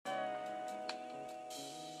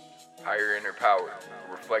Higher Inner Power,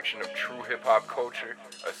 a reflection of true hip-hop culture,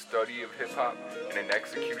 a study of hip-hop, and an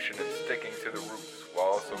execution of sticking to the roots while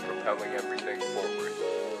also propelling everything forward.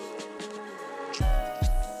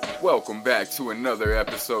 Welcome back to another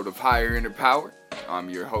episode of Higher Inner Power. I'm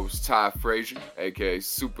your host, Ty Frazier, aka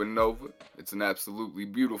Supernova. It's an absolutely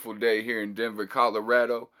beautiful day here in Denver,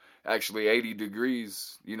 Colorado. Actually 80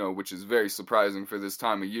 degrees, which is very surprising for this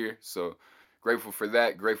time of year. So grateful for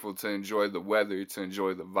that. Grateful to enjoy the weather, to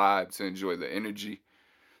enjoy the vibe, to enjoy the energy.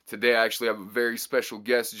 Today I actually have a very special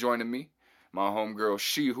guest joining me. My homegirl,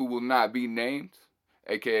 She Who Will Not Be Named,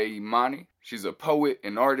 aka Imani. She's a poet,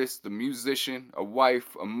 an artist, a musician, a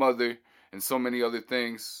wife, a mother, and so many other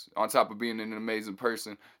things on top of being an amazing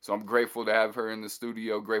person. So I'm grateful to have her in the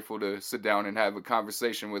studio, grateful to sit down and have a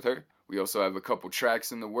conversation with her. We also have a couple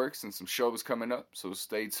tracks in the works and some shows coming up, so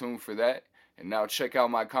stay tuned for that. And now check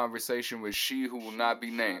out my conversation with She Who Will Not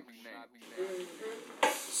Be Named.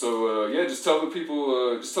 So just tell people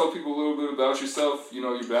a little bit about yourself,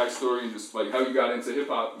 your backstory, and just like how you got into hip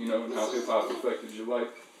hop, and how hip hop affected your life.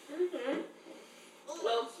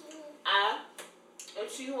 Well, I am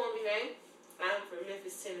She Who Won't Be Named. I'm from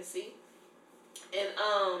Memphis, Tennessee, and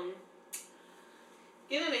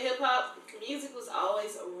getting into hip hop, music was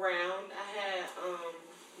always around. I had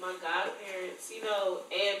my godparents,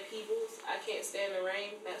 and Peoples. I Can't Stand the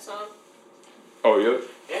Rain, that song. Oh, yeah?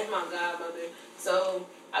 That's my godmother. So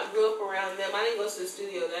I grew up around them. I didn't go to the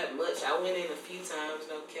studio that much. I went in a few times,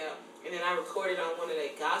 no cap. And then I recorded on one of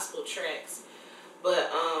their gospel tracks.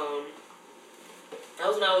 But that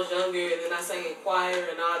was when I was younger, and then I sang in choir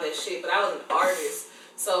and all that shit. But I was an artist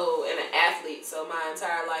and an athlete. So my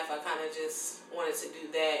entire life I kind of just wanted to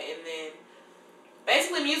do that. And then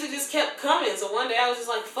basically music just kept coming. So one day I was just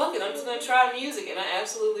like, fuck it, I'm just going to try music. And I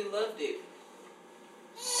absolutely loved it.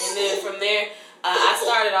 And then from there, I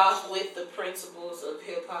started off with the principles of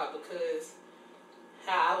hip-hop because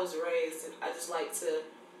how I was raised, I just like to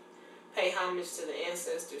pay homage to the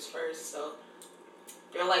ancestors first. So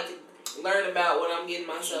I like to learn about what I'm getting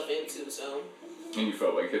myself into. So. And you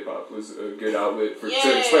felt like hip-hop was a good outlet to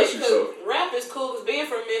express yourself. Rap is cool because being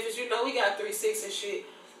from Memphis, we got 3-6 and shit.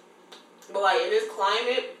 But like in this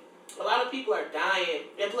climate, a lot of people are dying.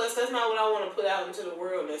 And plus, that's not what I want to put out into the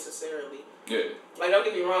world necessarily. Yeah. Like, don't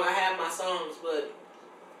get me wrong, I have my songs, but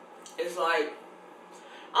it's like,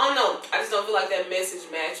 I don't know. I just don't feel like that message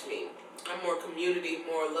matched me. I'm more community,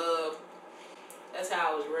 more love. That's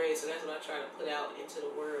how I was raised, so that's what I try to put out into the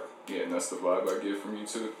world. Yeah, and that's the vibe I get from you,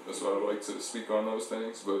 too. That's why I like to speak on those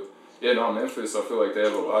things. But, Memphis, I feel like they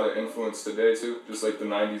have a lot of influence today, too. Just like the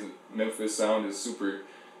 90s Memphis sound is super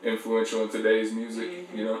influential in today's music,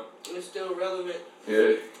 It's still relevant.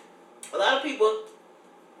 Yeah. A lot of people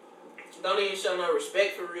don't even show no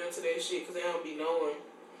respect for real to that shit because they don't be knowing.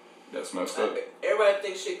 That's messed up. Everybody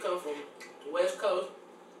thinks shit come from West Coast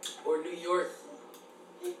or New York.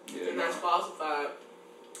 Yeah, and that's falsified.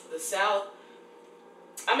 The South,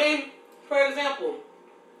 for example,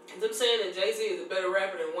 them saying that Jay-Z is a better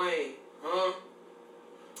rapper than Wayne.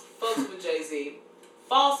 Fucks with Jay-Z.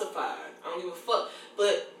 Falsified. I don't give a fuck.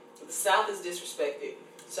 But the South is disrespected.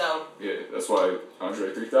 So. Yeah, that's why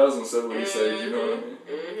Andre 3000 said what he said, you know what I mean?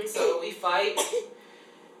 Mm-hmm. So we fight.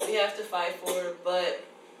 We have to fight for it, but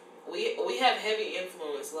we have heavy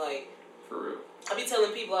influence, like. For real. I be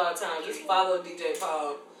telling people all the time, just follow DJ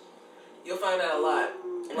Paul. You'll find out a lot.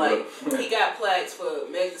 Like, he got plaques for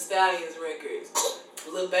Meg Thee Stallion's records,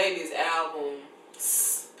 Lil Baby's album,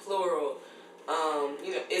 plural.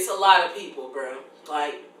 It's a lot of people, bro.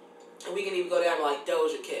 Like, we can even go down to, like,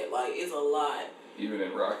 Doja Cat. Like, it's a lot. Even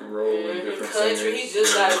in rock and roll and different country, singers. he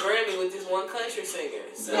just got a Grammy with this one country singer.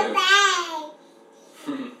 So,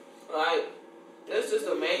 like, that's just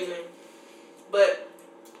amazing. But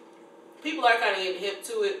people are kind of getting hip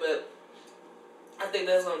to it, but I think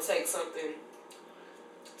that's going to take something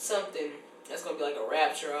that's going to be like a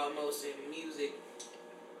rapture almost in music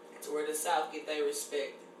to where the South get their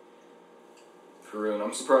respect. For real, and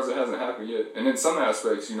I'm surprised it hasn't happened yet. And in some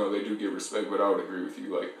aspects, they do get respect, but I would agree with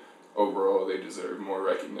you, like, overall, they deserve more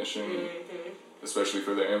recognition, especially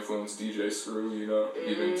for their influence. DJ Screw,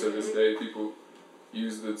 even to this day, people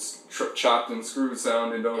use the chopped and screwed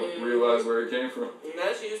sound and don't realize where it came from. And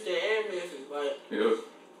that's Houston and Memphis, like,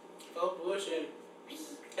 fuck bullshit.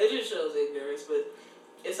 It just shows ignorance, but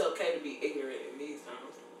it's okay to be ignorant in these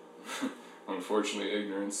times. Unfortunately,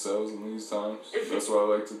 ignorance sells in these times. That's why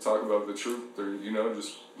I like to talk about the truth, or,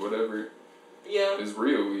 just whatever is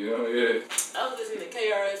real, I was listening to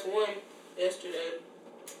KRS-One yesterday.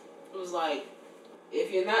 It was like,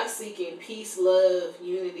 if you're not seeking peace, love,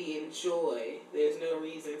 unity, and joy, there's no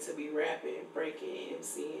reason to be rapping, breaking,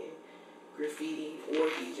 MCing, graffiti or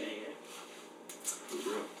DJing. For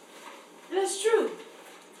real. And that's true.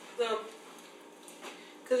 So,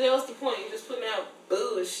 because what's the point? You're just putting out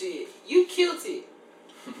bullshit. You killed it.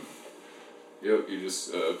 Yep, you're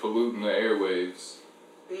just polluting the airwaves.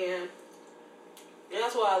 Yeah. And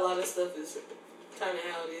that's why a lot of stuff is kind of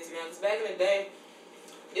how it is now. Because back in the day,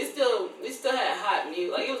 we still had hot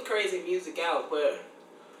music. Like, it was crazy music out, but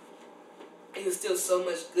it was still so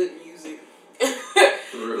much good music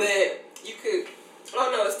that you could,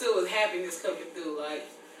 it still was happiness coming through. Like,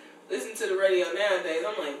 listen to the radio nowadays,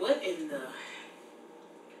 I'm like, what in the...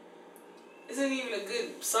 This isn't even a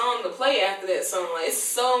good song to play after that song. Like, it's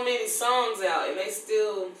so many songs out, and they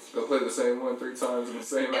still... They'll play the same one 3 times in the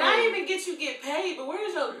same And hour. I didn't even get paid, but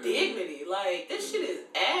where's your dignity? Like, this shit is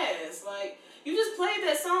ass. Like, you just played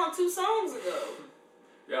that song 2 songs ago.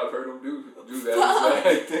 Yeah, I've heard them do that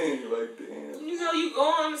exact thing. Like, damn. You know, you go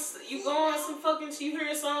on some fucking, you hear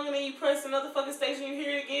a song and then you press another fucking station, you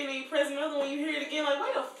hear it again, and you press another one, you hear it again. Like,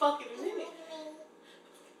 wait a fucking minute.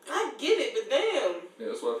 I get it, but damn. Yeah,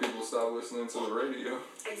 that's why people stop listening to the radio.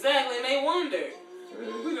 Exactly, and they wonder.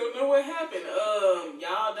 We don't know what happened.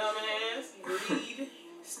 Y'all dumbass, greed,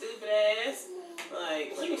 stupid ass.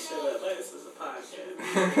 Like, let me shut up. Like, this is a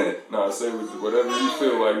podcast. Nah, say whatever you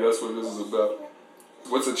feel like. That's what this is about.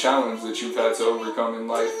 What's a challenge that you've had to overcome in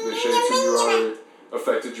life that shaped who you are,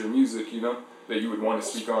 affected your music, you know, that you would want to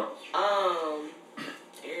speak on?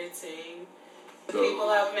 Everything. The people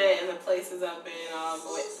I've met and the places I've been,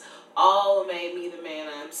 all made me the man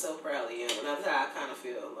I'm so proudly am. And that's how I kind of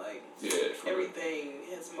feel. Like, everything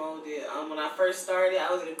has molded. When I first started,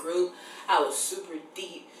 I was in a group. I was super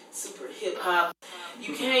deep, super hip hop.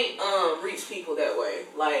 You can't reach people that way.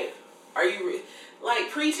 Like,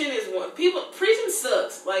 like, preaching is one. Preaching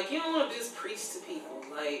sucks. Like, you don't want to just preach to people.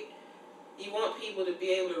 Like, you want people to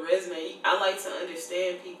be able to resonate. I like to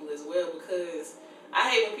understand people as well, because I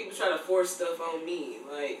hate when people try to force stuff on me.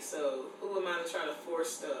 Like, so who am I to try to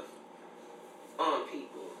force stuff on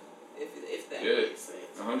people? If that makes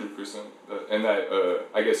sense. 100%. And that,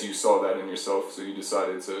 I guess you saw that in yourself, so you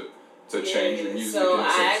decided to change your music. So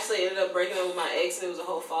I actually ended up breaking up with my ex, and it was a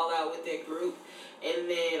whole fallout with that group. And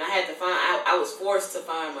then I had to I was forced to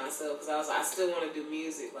find myself, because I still want to do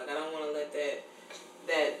music. Like, I don't want to let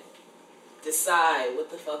that decide what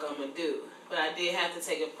the fuck I'm going to do. But I did have to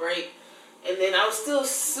take a break. And then I was still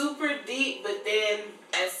super deep, but then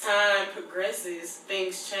as time progresses,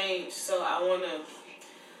 things change. So I want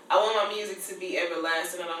my music to be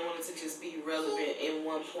everlasting, and I want it to just be relevant in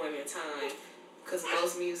one point in time. Because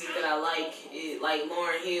most music that I like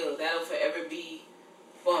Lauryn Hill, that'll forever be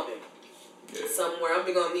bumping. Yeah. Somewhere. I'm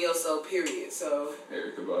big on Neo Soul, period. So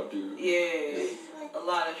Erykah Badu. Yeah, a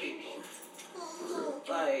lot of people.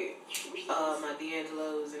 Like my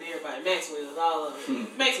D'Angelo's and everybody, Maxwell's, all of them. You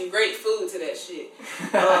make some great food to that shit.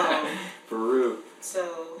 For real.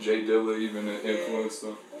 So Jay Dilla even influenced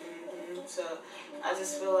them. So I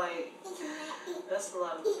just feel like that's a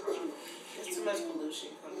lot of the problem. There's too much pollution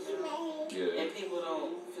coming out. Yeah. And people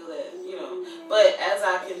don't feel that, you know. But as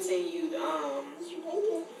I continued,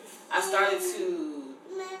 I started to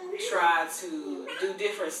try to do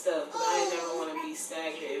different stuff, because I never want to be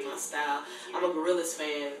stagnant in my style. I'm a Gorillaz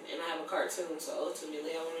fan, and I have a cartoon, so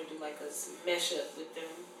ultimately I want to do like a mesh up with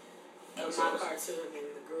them of my cartoon and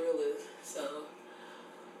the Gorillaz. So,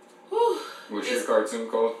 what's your cartoon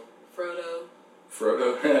called? Frodo.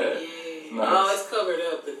 Frodo? Yeah. Nice. Oh, it's covered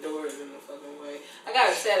up. The doors in the fucking way. I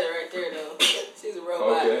got a shadow right there, though. She's a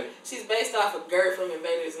robot. Okay. She's based off of Gert from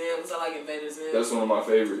Invader Zim, because I like Invader Zim. That's one of my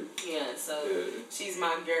favorites. Yeah, so she's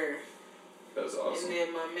my Gert. That's awesome. And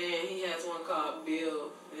then my man, he has one called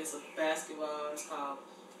Bill. It's a basketball. It's called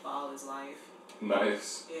Ball is Life.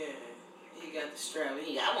 Nice. Yeah. He got the strap.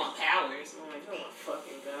 I want powers. I'm like, oh my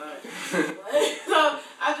fucking god. So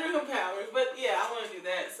I drew him powers. But yeah, I want to do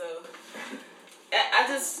that. So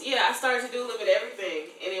I started to do a little bit of everything,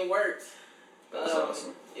 and it worked. That's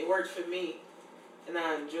awesome. It worked for me, and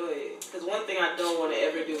I enjoy it. Because one thing I don't want to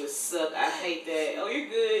ever do is suck. I hate that. Oh, you're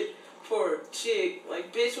good for a chick.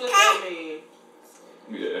 Like, bitch, what that mean?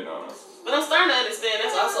 Yeah, no. But I'm starting to understand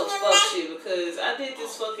that's also fuck shit, because I did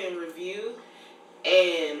this fucking review,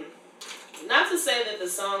 and not to say that the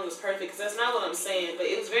song was perfect, because that's not what I'm saying, but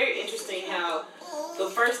it was very interesting how the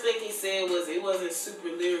first thing he said was it wasn't super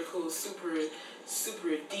lyrical, super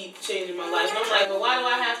deep, changing my life. And I'm like, but why do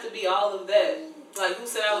I have to be all of that? Like, who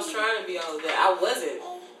said I was trying to be all of that? I wasn't.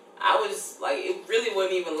 I was, like, it really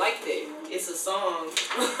wasn't even like that. It's a song.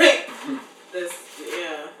 Like,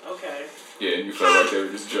 Okay. Yeah, and you felt like they were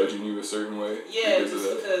just judging you a certain way. Yeah,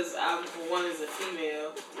 because I'm, for one, as a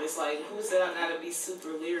female, it's like, who said I gotta be super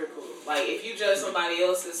lyrical? Like, if you judge somebody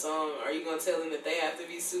else's song, are you gonna tell them that they have to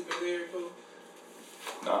be super lyrical?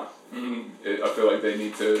 Nah. I feel like they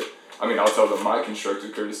need to. I mean, I'll tell them my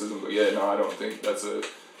constructive criticism, but yeah, no, I don't think that's a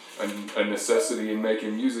necessity in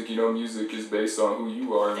making music. You know, music is based on who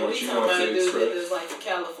you are and what you want to express. And there's like a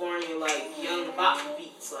California, like, young bop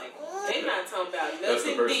beats. Like, they're not talking about nothing. That's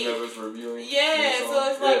the person that was reviewing. Yeah, so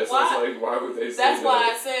it's like, why? So it's like, why would they say That's that? why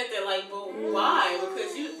I said that, like, but why?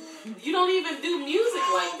 Because you don't even do music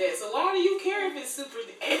like that. So why do you care if it's super?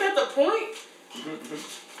 Ain't that the point?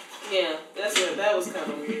 Yeah, that was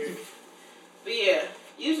kind of weird. But yeah,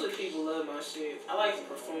 usually people love my shit. I like to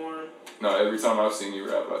perform. No, every time I've seen you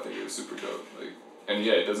rap, I think it was super dope. Like, and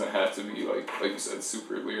yeah, it doesn't have to be like you said,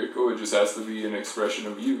 super lyrical. It just has to be an expression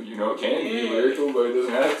of you. You know, it can be lyrical, but it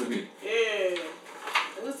doesn't have to be. Yeah.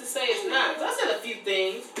 Who's to say it's not? I said a few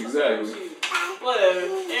things. Exactly. Whatever.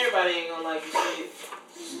 Everybody ain't gonna like your shit.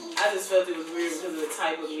 I just felt it was weird because of the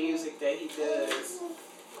type of music that he does.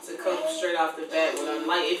 To come straight off the bat with him.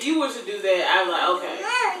 Like, if you were to do that, I'm like, okay.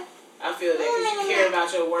 I feel that because you care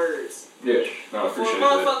about your words. Yeah, no, I appreciate that.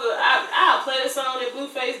 Motherfucker, I'll play the song that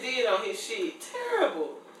Blueface did on his shit.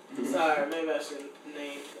 Terrible. Sorry, maybe I shouldn't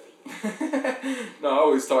name him. No, I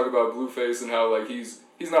always talk about Blueface and how, like, he's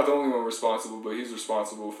not the only one responsible, but he's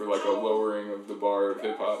responsible for, like, a lowering of the bar of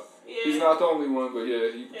hip-hop. Yeah. He's not the only one, but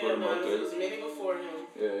yeah, he put him up there. There was many before him.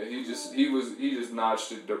 Yeah, he just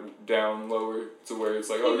notched it down lower to where it's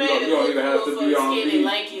like, oh, you don't even have to be on beat.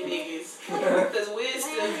 Lanky niggas. Because Wiz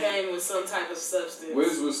still came with some type of substance.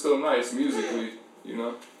 Wiz was still nice musically, you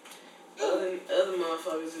know? Other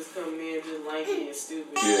motherfuckers just come in just lanky and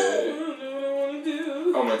stupid. Yeah. I don't know what I want to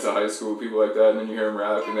do. I went to high school with people like that, and then you hear them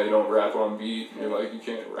rap, and they don't rap on beat, and you're like, you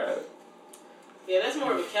can't rap. Yeah, that's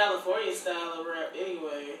more of a California style of rap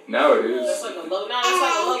anyway. Now it is. That's like a low,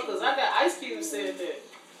 because I got Ice Cube said that.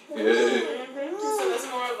 Yeah. So that's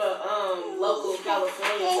more of a local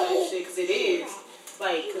California type shit, because it is.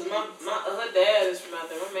 Like, because her dad is from out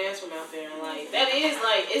there, my man's from out there, and like, that is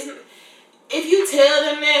like, if you tell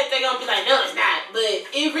them that, they're gonna be like, no, it's not, but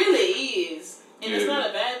it really is. And it's not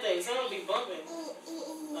a bad thing. Someone be bumping.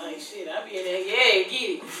 Like, shit, I be in there, yeah,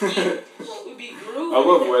 get it. We be grooving. I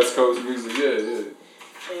love West Coast music, yeah.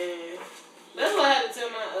 And that's what I had to tell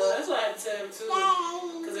him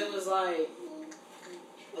too, because it was like,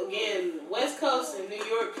 again, West Coast and New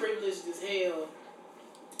York privileged as hell,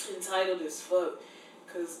 entitled as fuck,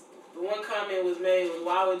 because the one comment was made was,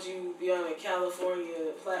 why would you be on a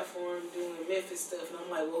California platform doing Memphis stuff? And I'm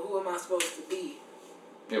like, well, who am I supposed to be?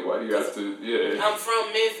 Yeah, why do you have to, yeah. I'm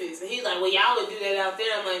from Memphis. And he's like, well, y'all would do that out there.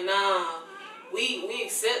 I'm like, nah, we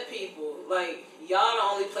accept people. Like, y'all the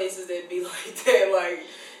only places that be like that. Like,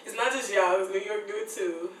 it's not just y'all, because New York do it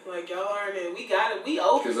too. Like, y'all aren't in. We got it. We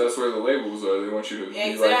open. Because that's where the labels are. They want you to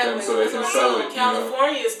be like them so they can sell it.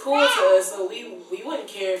 California is cool to us, so we wouldn't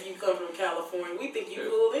care if you come from California. We think you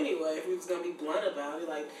cool anyway, if we was going to be blunt about it.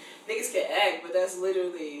 Like, niggas can act, but that's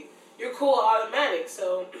literally, you're cool automatic,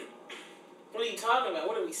 so what are you talking about?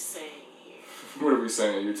 What are we saying here? What are we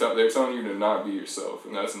saying? They're telling you to not be yourself,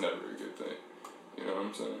 and that's never a good thing. You know what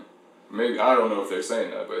I'm saying? Maybe, I don't know if they're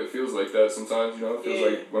saying that, but it feels like that sometimes, you know? It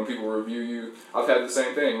feels like when people review you, I've had the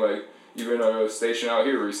same thing, like, even a station out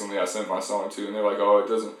here recently I sent my song to, and they're like, oh, it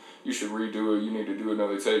doesn't, you should redo it, you need to do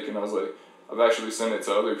another take, and I was like, I've actually sent it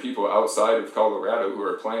to other people outside of Colorado who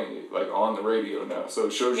are playing it, like, on the radio now, so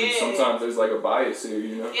it shows you sometimes there's, like, a bias here,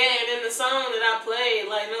 you know? Yeah, and then the song that I played,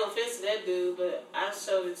 like, no offense to that dude, but I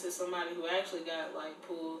showed it to somebody who actually got, like,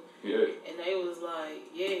 pulled. Yeah. And they was like,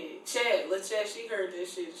 yeah, Chat, she heard that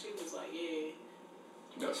shit. She was like, yeah.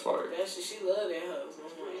 That's fire. That shit, she loved that house. And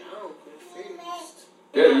I'm like, I don't confused.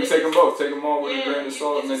 Yeah, you take them both. Take them all with a grain of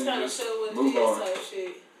salt, and then you just move on. Type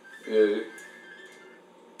shit. Yeah.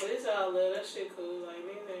 But it's all love. That shit cool. Like,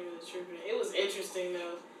 niggas ain't really tripping. It was interesting,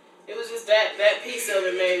 though. It was just that piece of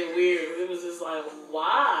it made it weird. It was just like,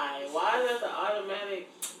 why? Why is that the automatic?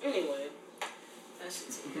 Anyway, that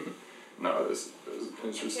shit's weird. No, that's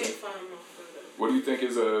interesting. I can't find my photo. What do you think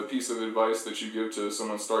is a piece of advice that you give to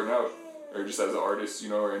someone starting out? Or just as an artist, you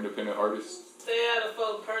know, or independent artist? Stay out of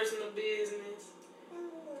folks' personal business.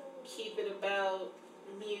 Keep it about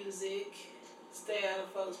music. Stay out of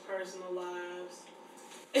folks' personal lives.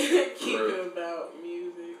 Keep it about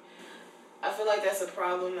music. I feel like that's a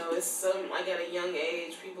problem, though. It's like at a young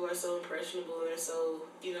age, people are so impressionable and they're so,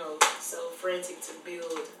 you know, so frantic to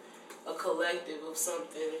build a collective of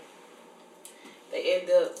something. They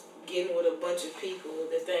end up getting with a bunch of people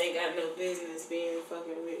that they ain't got no business being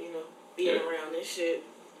fucking with, you know, being around this shit.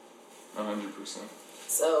 100%.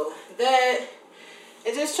 So that,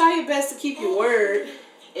 and just try your best to keep your word.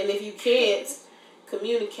 And if you can't,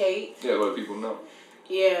 communicate. Yeah, let people know.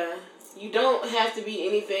 Yeah. You don't have to be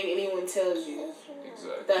anything anyone tells you.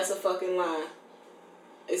 Exactly. That's a fucking lie.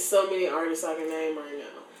 It's so many artists I can name right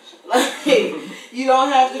now. Like, you don't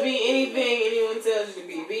have to be anything anyone tells you to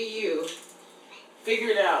be. Be you. Figure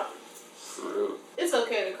it out. For real. It's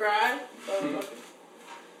okay to cry.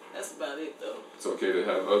 That's about it, though. It's okay to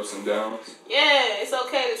have ups and downs. Yeah, it's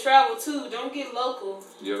okay to travel, too. Don't get local.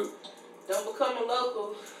 Yep. Don't become a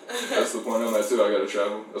local. That's the point I'm at, too. I gotta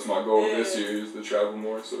travel. That's my goal this year, is to travel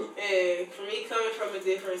more, so. Yeah, for me, coming from a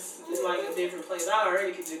different place, I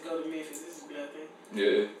already could just go to Memphis. This is nothing.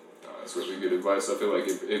 Yeah. That's really good advice. I feel like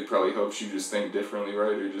it probably helps you just think differently,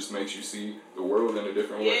 right? Or just makes you see the world in a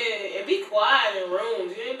different way. Yeah, and be quiet in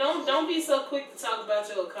rooms. You know, don't be so quick to talk about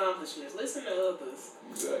your accomplishments. Listen to others.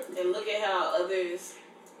 Exactly. And look at how others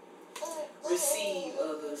receive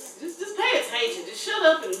others. Just pay attention. Just shut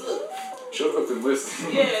up and look. Shut up and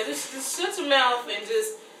listen. Yeah, just shut your mouth and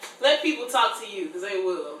just let people talk to you, because they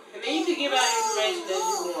will. And then you can give out information as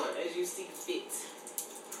you want, as you see fit.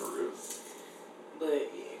 For real. But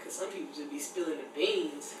yeah, because some people just be spilling the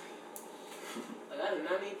beans. Like, I did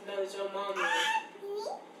not need to know that your mama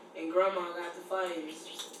and grandma got to fighting.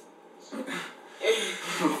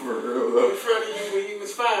 For real though. In front of you when you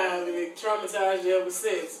was 5 and it traumatized you ever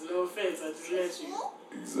since. No offense, I just met you.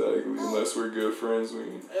 Exactly. Unless we're good friends, we. I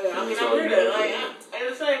mean, I'm here to at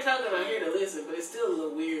the same time I'm here to listen, but it's still a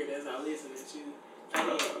little weird as I listen to you. I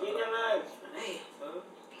mean, you know, damn,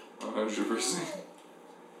 bro. 100%.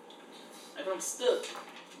 Like I'm stuck.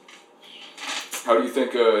 How do you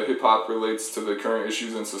think hip hop relates to the current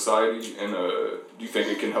issues in society, and do you think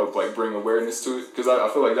it can help like bring awareness to it? Because I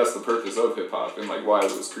feel like that's the purpose of hip hop and like why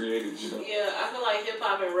it was created. You know? Yeah, I feel like hip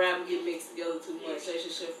hop and rap get mixed together too much. They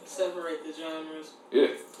should separate the genres.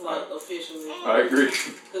 Yeah. Like officially. I agree.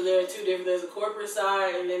 Because there are two different. There's a corporate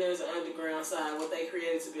side and then there's an underground side. What they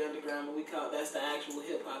created to be underground, but we call that's the actual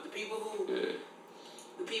hip hop. The people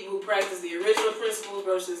who practice the original principles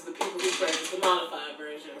versus the people who practice the modified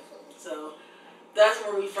version. So that's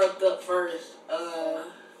where we fucked up first.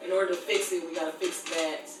 In order to fix it, we gotta fix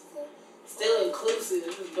that. Still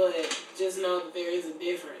inclusive, but just know that there is a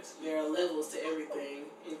difference. There are levels to everything,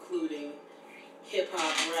 including hip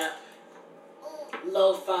hop, rap,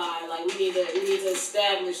 lo-fi. Like we need to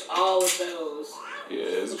establish all of those.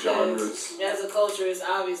 Yeah, as genres. As a culture, it's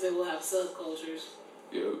obvious that we'll have subcultures.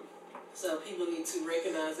 Yep. So people need to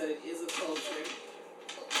recognize that it is a culture.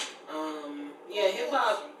 Yeah, hip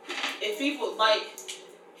hop. If people like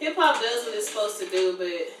hip hop does what it's supposed to do,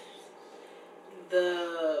 but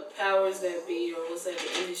the powers that be, or we'll say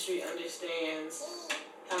the industry, understands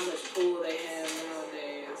how much pull they have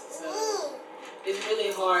nowadays. So it's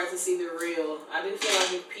really hard to see the real. I do feel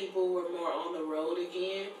like if people were more on the road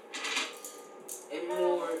again and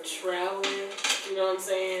more traveling, you know what I'm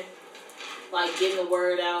saying? Like getting the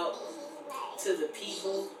word out to the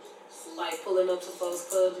people. Like pulling up to folks'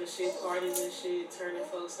 clubs and shit, parties and shit, turning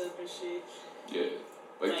folks up and shit. Yeah,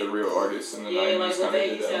 like the real artists in the 90s. Yeah, like what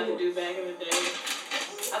they used to have more. to do back in the day.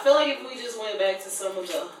 I feel like if we just went back to some of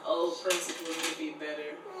the old principles, it would be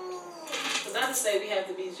better. Because not to say we have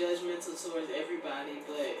to be judgmental towards everybody,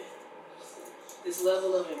 but this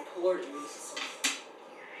level of importance.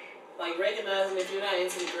 Like recognizing if you're not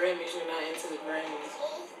into the Grammys, you're not into the Grammys.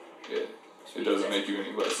 Yeah, it doesn't make you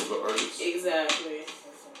any less of an artist. Exactly.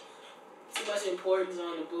 Too much importance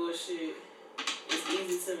on the bullshit. It's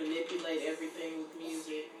easy to manipulate everything with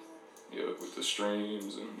music. Yeah, with the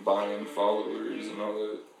streams and buying followers and all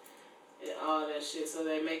that. And all that shit. So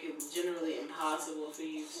they make it generally impossible for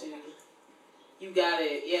you to... You got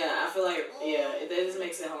it. Yeah, I feel like... Yeah, that just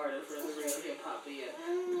makes it harder for the real hip-hop. But yeah.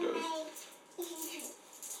 It does.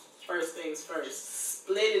 First things first.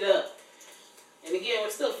 Split it up. And again, we're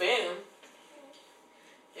still fam.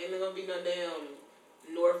 Ain't there gonna be no damn...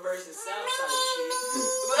 North versus South type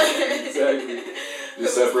shit. Exactly.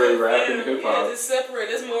 Just separate rap and hip hop. Yeah, just separate.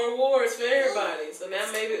 There's more awards for everybody. So now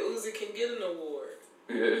maybe Uzi can get an award.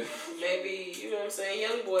 Yeah. Maybe, you know what I'm saying,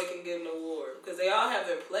 Young Boy can get an award. Because they all have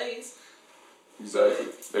their place. Exactly.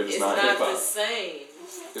 They're just not hip hop. It's not the same.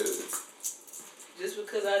 Yeah. Just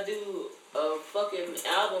because I do a fucking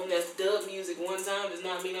album that's dub music one time does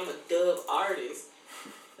not mean I'm a dub artist.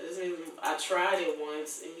 That doesn't mean I tried it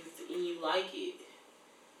once and you like it.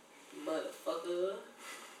 Motherfucker.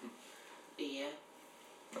 Yeah.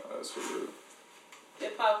 No, that's for real.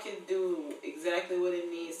 Hip hop can do exactly what it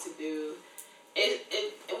needs to do.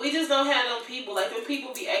 We just don't have them people. Like them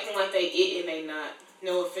people be acting like they it and they not.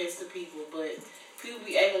 No offense to people, but people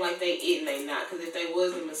be acting like they it and they not. Because if they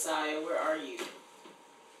was the Messiah, where are you?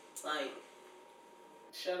 Like,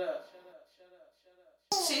 shut up.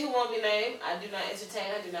 She Who Won't Be Named. I do not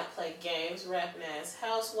entertain. I do not play games. Rapping ass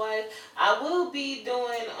housewife. I will be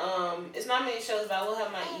doing, it's not many shows, but I will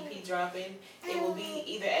have my EP dropping. It will be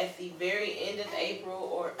either at the very end of April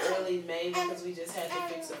or early May because we just had to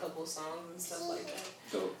fix a couple songs and stuff like that.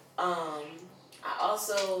 Dope.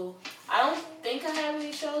 I don't think I have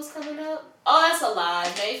any shows coming up. Oh, that's a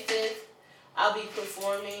lie. May 5th, I'll be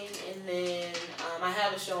performing, and then I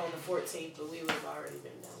have a show on the 14th, but we would have already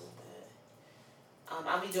been done with that.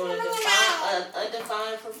 I'll be doing an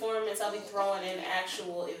undefined performance. I'll be throwing an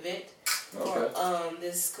actual event for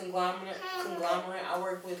this conglomerate I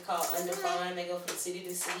work with called Undefined. They go from city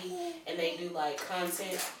to city, and they do like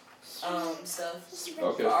content stuff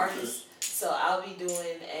for artists. So I'll be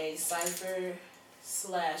doing a cypher /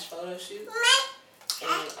 photo shoot,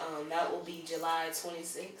 and that will be July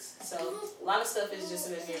 26th. So a lot of stuff is just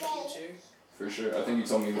in the near future. For sure. I think you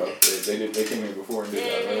told me about that. They came here before and did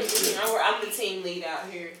that, right? Yeah. I'm the team lead out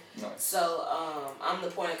here. Nice. So I'm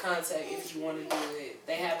the point of contact if you want to do it.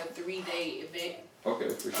 They have a 3-day event. Okay,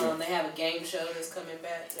 for sure. They have a game show that's coming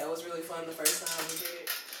back. That was really fun the first time we did it.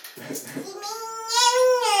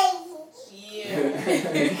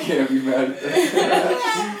 Yeah. You can't be mad at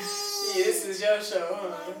that. Yeah, this is your show,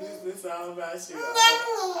 huh? This is all about you.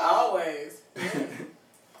 Always. Yeah.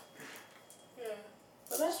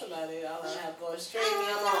 So that's about it. All I have going streaming.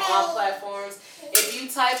 I'm on all platforms. If you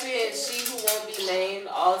type in She Who Won't Be Named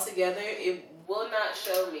all together, it will not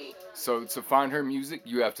show me. So to find her music,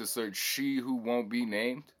 you have to search She Who Won't Be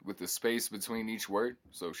Named with a space between each word.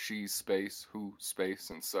 So she space, who space,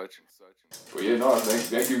 and such and such. But yeah, no,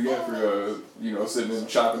 thank you again for sitting and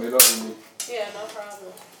chopping it up with me. Yeah, no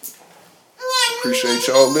problem. Appreciate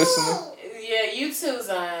y'all listening. Yeah, you too,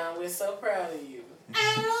 Zion. We're so proud of you.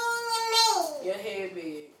 Your head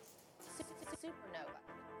big. Supernova.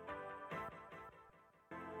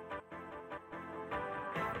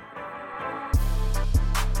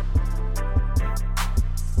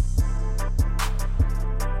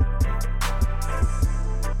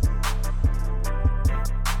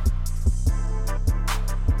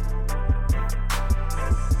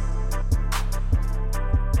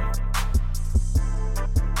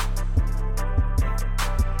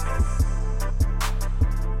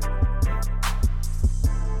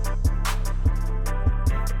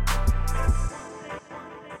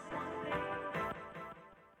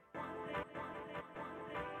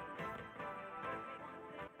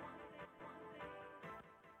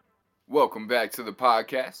 Welcome back to the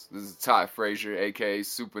podcast. This is Ty Frazier, aka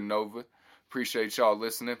Supernova. Appreciate y'all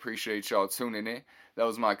listening. Appreciate y'all tuning in. That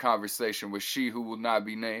was my conversation with She Who Will Not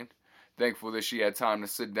Be Named. Thankful that she had time to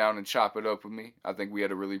sit down and chop it up with me. I think we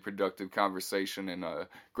had a really productive conversation, and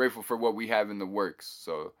grateful for what we have in the works.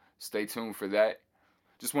 So stay tuned for that.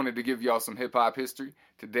 Just wanted to give y'all some hip-hop history.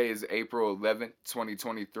 Today is April 11th,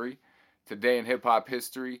 2023. Today in hip-hop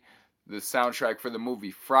history, the soundtrack for the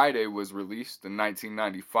movie Friday was released in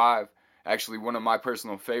 1995. Actually, one of my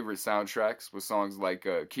personal favorite soundtracks with songs like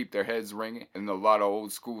Keep Their Heads Ringing and a lot of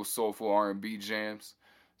old school soulful R&B jams.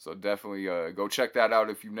 So definitely go check that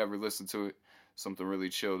out if you've never listened to it. Something really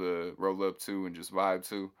chill to roll up to and just vibe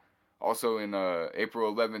to. Also in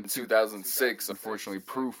April 11th, 2006, unfortunately,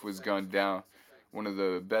 Proof was gunned down. One of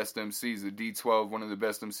the best MCs, the D12, one of the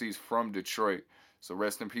best MCs from Detroit. So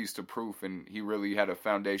rest in peace to Proof, and he really had a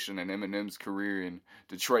foundation in Eminem's career in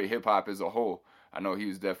Detroit hip-hop as a whole. I know he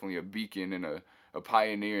was definitely a beacon and a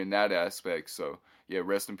pioneer in that aspect. So, yeah,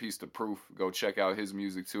 rest in peace to Proof. Go check out his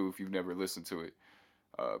music, too, if you've never listened to it.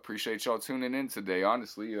 Appreciate y'all tuning in today,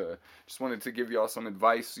 honestly. Just wanted to give y'all some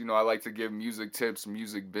advice. I like to give music tips,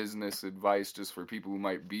 music business advice just for people who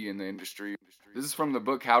might be in the industry. This is from the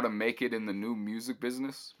book How to Make It in the New Music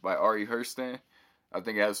Business by Ari Hurstan. I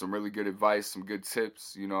think it has some really good advice, some good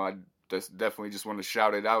tips. I definitely just want to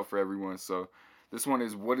shout it out for everyone. So this one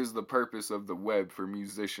is, what is the purpose of the web for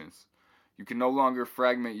musicians? You can no longer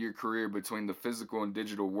fragment your career between the physical and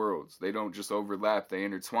digital worlds. They don't just overlap, they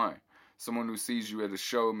intertwine. Someone who sees you at a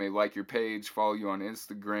show may like your page, follow you on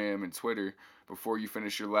Instagram and Twitter. Before you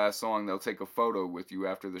finish your last song, they'll take a photo with you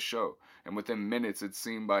after the show. And within minutes, it's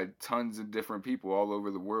seen by tons of different people all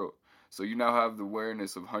over the world. So you now have the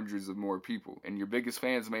awareness of hundreds of more people. And your biggest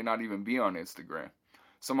fans may not even be on Instagram.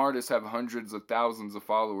 Some artists have hundreds of thousands of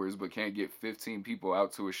followers but can't get 15 people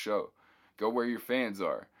out to a show. Go where your fans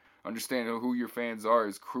are. Understanding who your fans are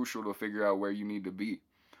is crucial to figure out where you need to be.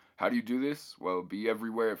 How do you do this? Well, be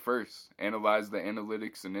everywhere at first. Analyze the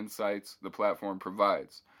analytics and insights the platform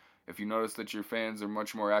provides. If you notice that your fans are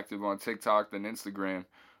much more active on TikTok than Instagram,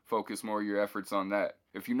 focus more of your efforts on that.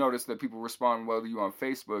 If you notice that people respond well to you on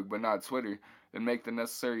Facebook but not Twitter, then make the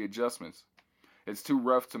necessary adjustments. It's too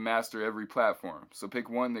rough to master every platform, so pick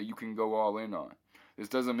one that you can go all in on. This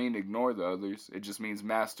doesn't mean ignore the others, it just means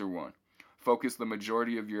master one. Focus the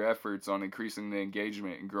majority of your efforts on increasing the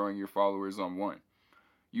engagement and growing your followers on one.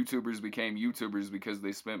 YouTubers became YouTubers because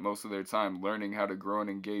they spent most of their time learning how to grow and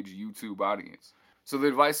engage YouTube audience. So the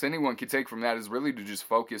advice anyone can take from that is really to just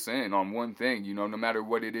focus in on one thing, no matter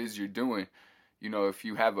what it is you're doing. If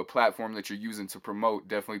you have a platform that you're using to promote,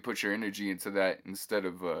 definitely put your energy into that instead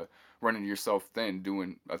of running yourself thin,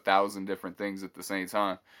 doing 1,000 different things at the same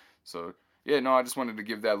time. So, I just wanted to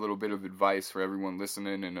give that little bit of advice for everyone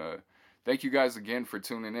listening. And thank you guys again for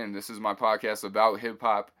tuning in. This is my podcast about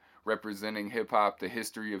hip-hop, representing hip-hop, the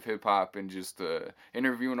history of hip-hop, and just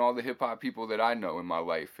interviewing all the hip-hop people that I know in my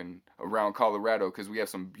life and around Colorado, because we have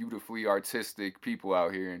some beautifully artistic people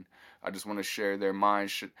out here, and I just want to share their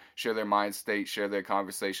minds, share their mind state, share their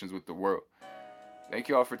conversations with the world. Thank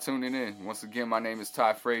you all for tuning in. Once again, my name is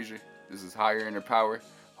Ty Frazier. This is Higher Inner Power.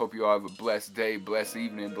 Hope you all have a blessed day, blessed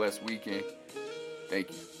evening, blessed weekend. Thank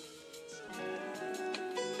you.